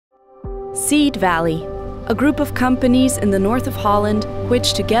Seed Valley, a group of companies in the north of Holland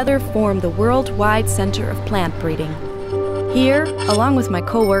which together form the worldwide center of plant breeding. Here, along with my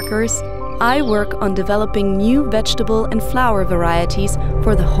co-workers, I work on developing new vegetable and flower varieties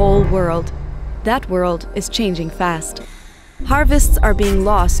for the whole world. That world is changing fast. Harvests are being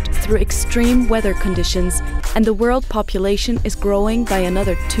lost through extreme weather conditions, and the world population is growing by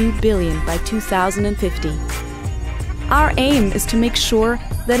another 2 billion by 2050. Our aim is to make sure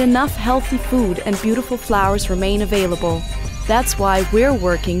that enough healthy food and beautiful flowers remain available. That's why we're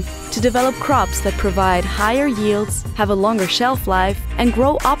working to develop crops that provide higher yields, have a longer shelf life, and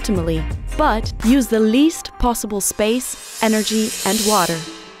grow optimally, but use the least possible space, energy, and water.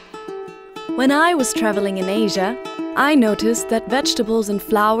 When I was traveling in Asia, I noticed that vegetables and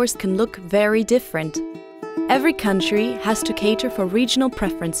flowers can look very different. Every country has to cater for regional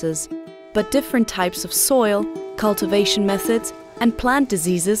preferences, but different types of soil, cultivation methods, and plant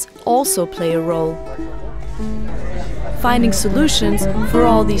diseases also play a role. Finding solutions for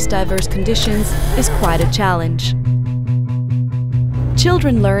all these diverse conditions is quite a challenge.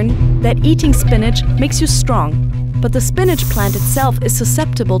 Children learn that eating spinach makes you strong, but the spinach plant itself is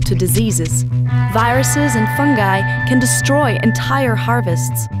susceptible to diseases. Viruses and fungi can destroy entire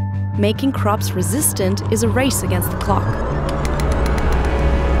harvests. Making crops resistant is a race against the clock.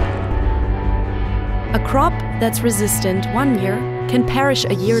 A crop that's resistant 1 year can perish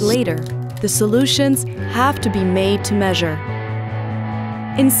a year later. The solutions have to be made to measure.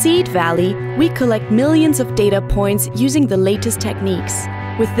 In Seed Valley, we collect millions of data points using the latest techniques.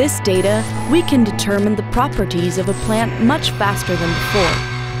 With this data, we can determine the properties of a plant much faster than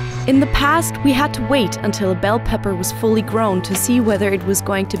before. In the past, we had to wait until a bell pepper was fully grown to see whether it was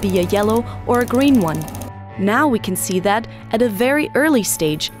going to be a yellow or a green one. Now we can see that at a very early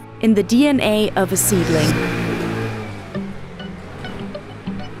stage, in the DNA of a seedling.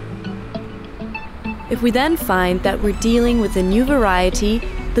 If we then find that we're dealing with a new variety,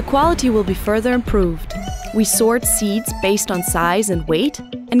 the quality will be further improved. We sort seeds based on size and weight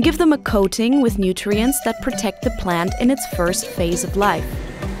and give them a coating with nutrients that protect the plant in its first phase of life.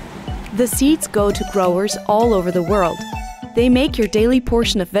 The seeds go to growers all over the world. They make your daily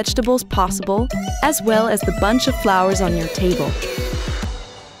portion of vegetables possible, as well as the bunch of flowers on your table.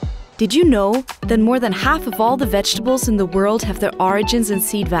 Did you know that more than half of all the vegetables in the world have their origins in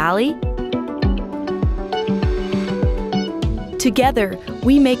Seed Valley? Together,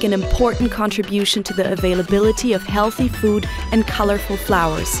 we make an important contribution to the availability of healthy food and colorful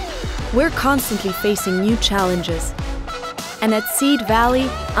flowers. We're constantly facing new challenges. And at Seed Valley,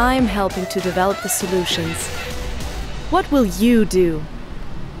 I'm helping to develop the solutions. What will you do?